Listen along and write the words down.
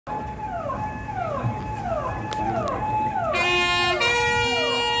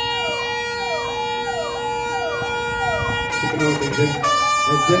Transport Agent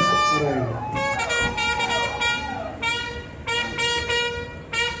has just arrived.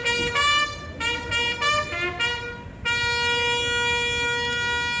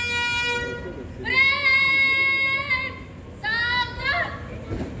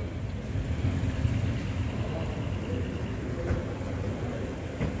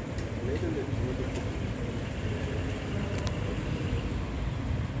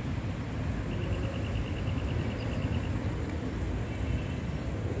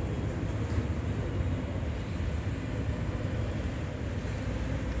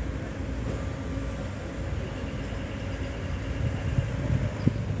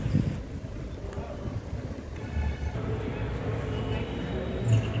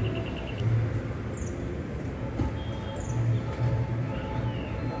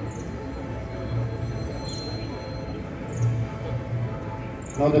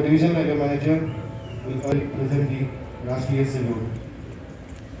 Now the division area manager will present the Rashtriya salute.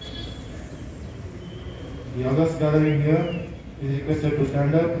 The August gathering here is requested to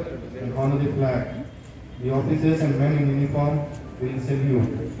stand up and honor the flag. The officers and men in uniform will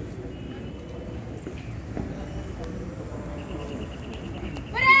salute.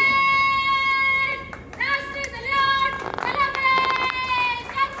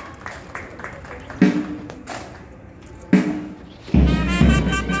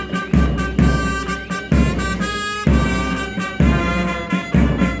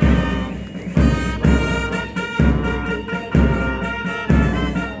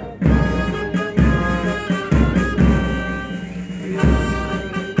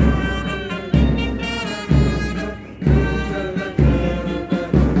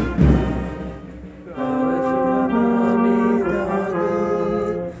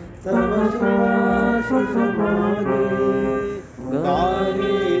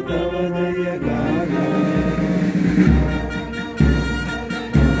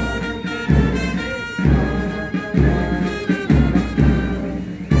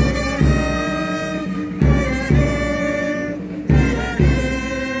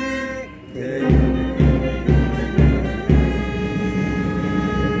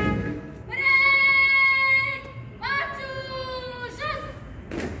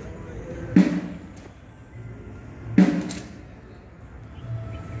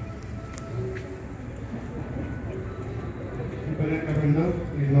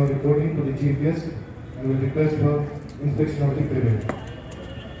 Is now reporting to the chief guest and will request for inspection of the parade.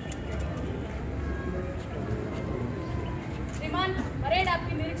 श्रीमान, parade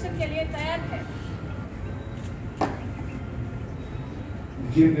आपके निरीक्षण के लिए तैयार है। The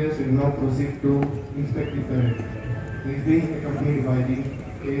chief guest will now proceed to inspect the parade. He is being accompanied by the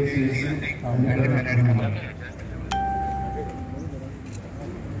KSCC and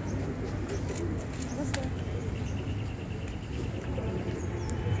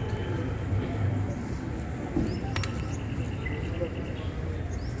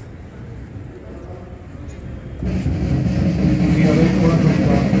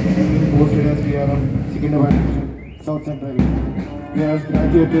posted as we are on Secunderabad South Central. He has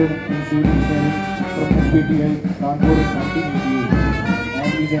graduated in civil engineering from HPTI, Kanpur in 1988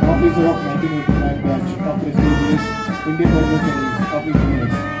 and is an officer of 1989 batch of prestigious Indian Railway Service of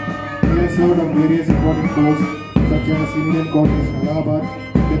Engineers. He has served on various important posts such as Union Court in Allahabad,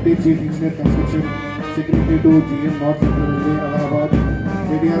 Deputy Chief Engineer Construction, Secretary to GM North Central Railway, Allahabad,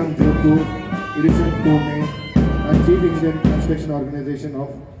 ADRM Jodhpur, Irrigation Pune, and Chief Engineer Construction Organization of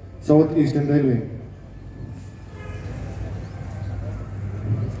South Eastern Railway.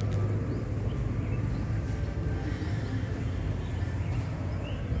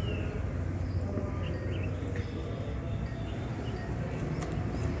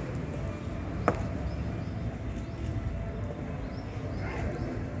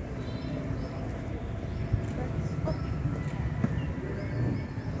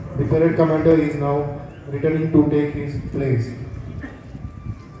 The parade commander is now returning to take his place.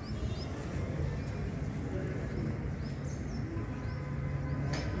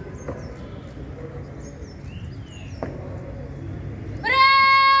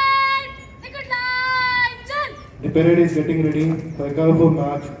 The parade is getting ready for a colorful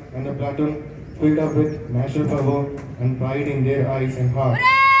march and the platoon filled up with national fervor and pride in their eyes and hearts.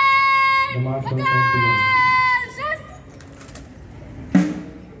 The march will begin.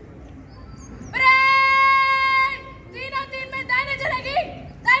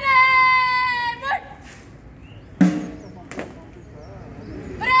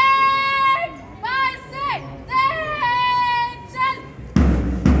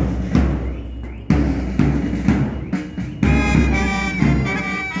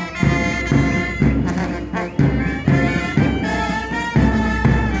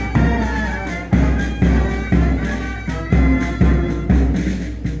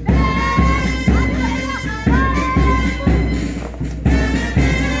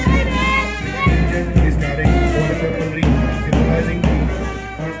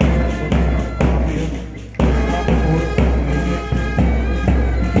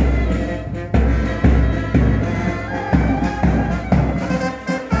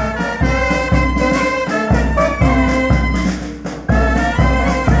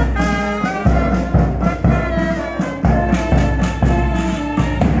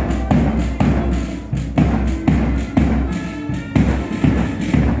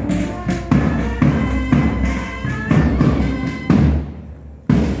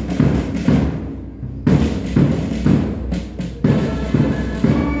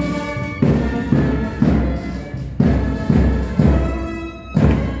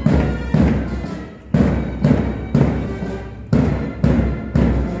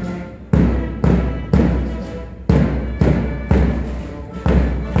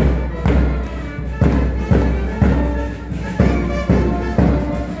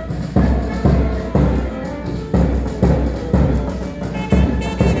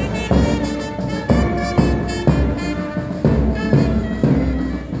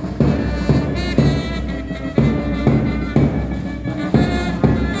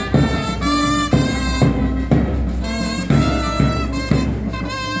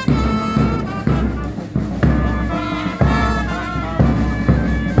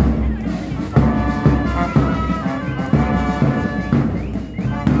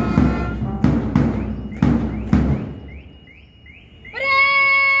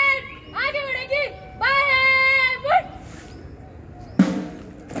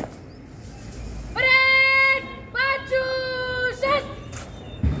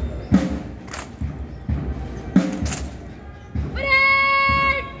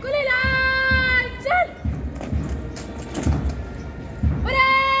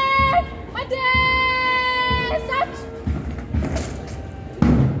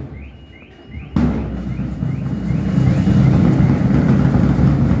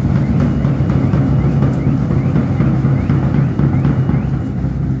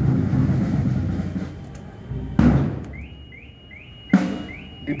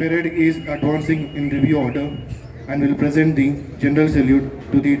 parade is advancing in review order and will present the general salute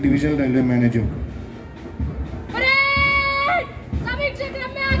to the divisional railway manager. Parade समीक्षा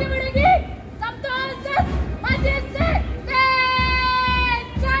क्रम में आगे बढ़ेगी। सब तो मध्य से तेज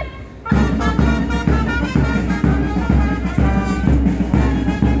चल।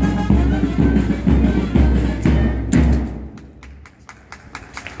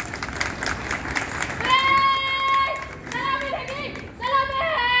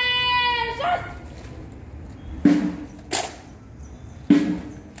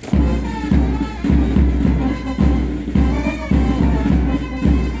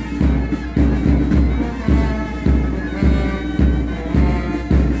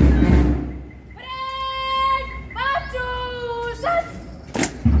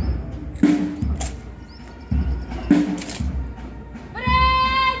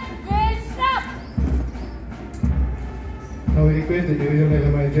 Now we request the divisional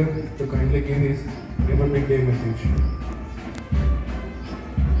railway manager to kindly give his Republic Day message.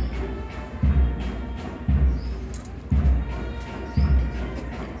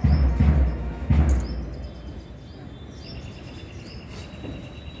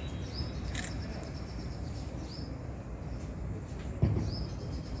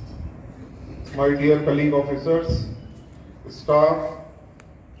 My dear colleague officers, staff,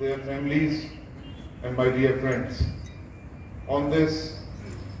 their families, and my dear friends, on this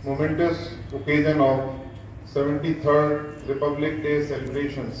momentous occasion of 73rd Republic Day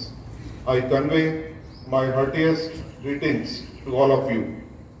celebrations, I convey my heartiest greetings to all of you.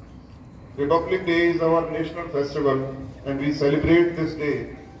 Republic Day is our national festival and we celebrate this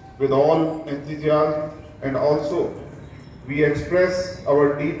day with all enthusiasm, and also we express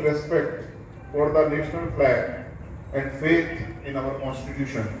our deep respect for the national flag and faith in our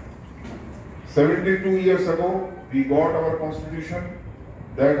constitution. 72 years ago, we got our constitution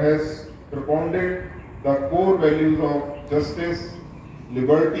that has propounded the core values of justice,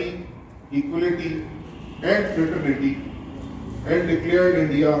 liberty, equality, and fraternity, and declared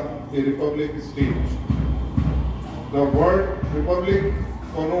India a republic state. The word republic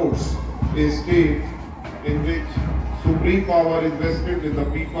connotes a state in which supreme power is vested with the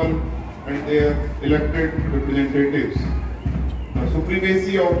people and their elected representatives. The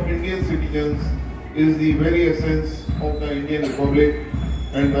supremacy of Indian citizens is the very essence of the Indian Republic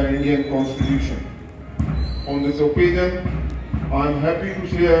and the Indian Constitution. On this occasion, I am happy to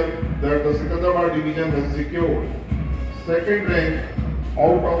share that the Secunderabad division has secured second rank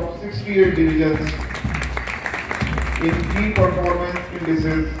out of 68 divisions in key performance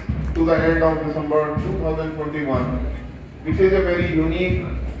indices to the end of December 2021, which is a very unique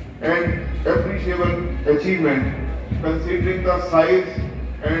and appreciable achievement considering the size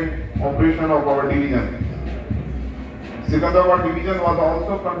and operation of our division. Secunderabad division was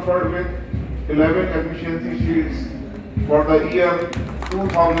also conferred with 11 efficiency shields for the year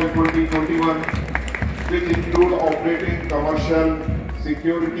 2020-21, which include operating, commercial,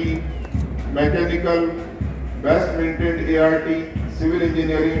 security, mechanical, best maintained ART, civil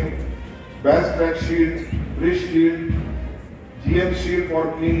engineering, best track shield, bridge shield, GM shield for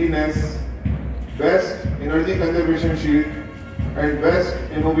cleanliness, best energy conservation shield, and best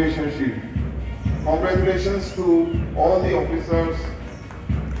innovation shield. Congratulations to all the officers,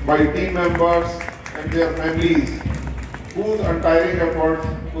 my team members and their families whose untiring efforts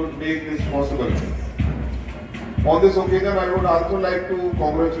could make this possible. On this occasion, I would also like to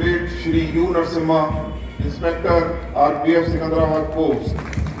congratulate Shri U. Narasimha, Inspector RPF Secunderabad Post,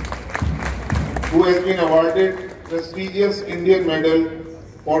 who has been awarded prestigious Indian Medal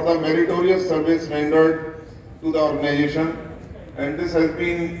for the meritorious service rendered to the organization, and this has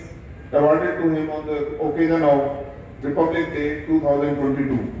been awarded to him on the occasion of Republic Day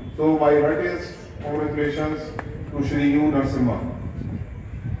 2022. So my heartiest congratulations to Shri U. Narasimha.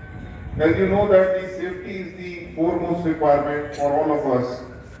 As you know that the safety is the foremost requirement for all of us,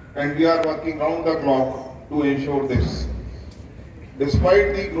 and we are working round the clock to ensure this.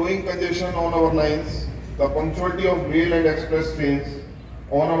 Despite the growing congestion on our lines, the punctuality of mail and express trains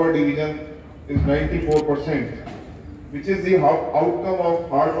on our division is 94%, which is the outcome of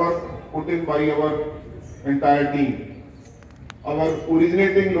hard work put in by our entire team. Our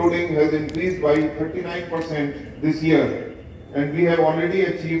originating loading has increased by 39% this year, and we have already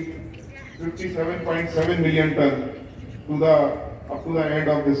achieved 57.7 million tons up to the end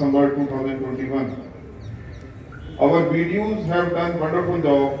of December 2021. Our BDUs have done wonderful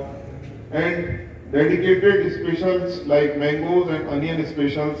job, and dedicated specials like mangoes and onion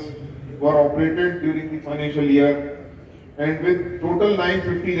specials were operated during the financial year, and with total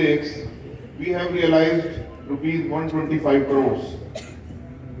 950 rakes, we have realized rupees 125 crores.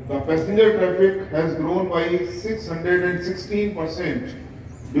 The passenger traffic has grown by 616%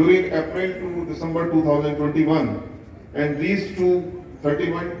 during April to December 2021 and reached to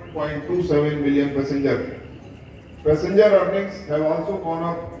 31.27 million passengers. Passenger earnings have also gone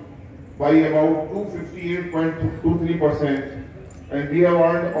up by about 258.23%, and we have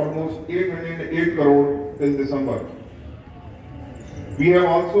earned almost 808 crore till December. We have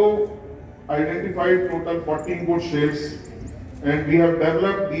also identified total 14 goods sheds, and we have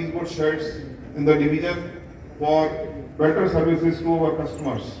developed these goods sheds in the division for better services to our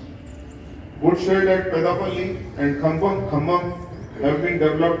customers. Goods shed at Pedapalli and Khammam have been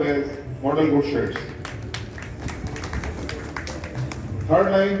developed as model goods sheds.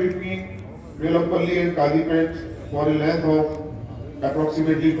 Third line between Velampalli and Kadipet for a length of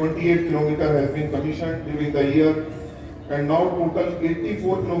approximately 28 km has been commissioned during the year, and now total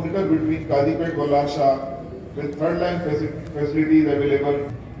 84 km between Kadipet and Valasha with third line facilities available.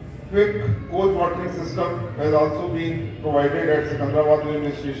 Quick coach watering system has also been provided at Secunderabad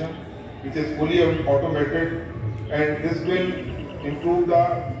railway station, which is fully automated, and this will improve the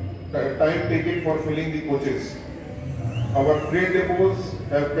time taken for filling the coaches. Our freight depots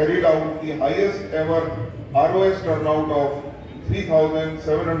have carried out the highest ever ROS turnout of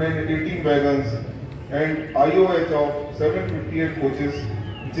 3,718 wagons and IOH of 758 coaches,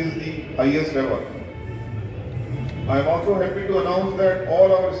 which is the highest ever. I am also happy to announce that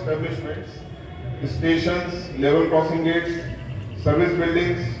all our establishments, stations, level crossing gates, service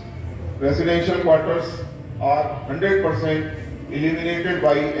buildings, residential quarters are 100% illuminated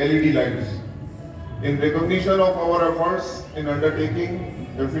by LED lights. In recognition of our efforts in undertaking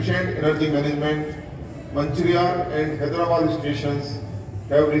efficient energy management, Mancherial and Hyderabad stations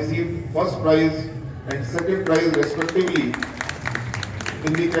have received first prize and second prize respectively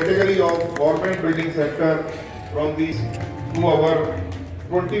in the category of government building sector from these to our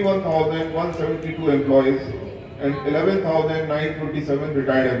 21,172 employees and 11,927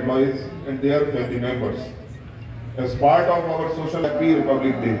 retired employees and their family members as part of our Social Happy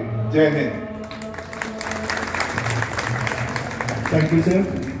Republic Day. Jai Hind. Thank you, sir.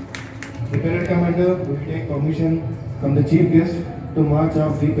 The parade commander will take permission from the chief guest to march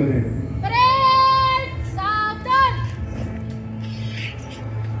off the parade. Parade! Saavdhan!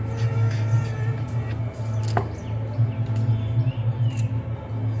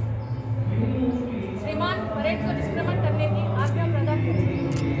 श्रीमान parade को निष्क्रमण करने की आज्ञा प्रदान करें.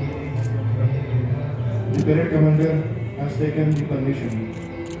 The parade commander has taken the permission.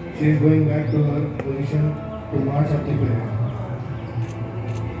 She is going back to her position to march up the parade.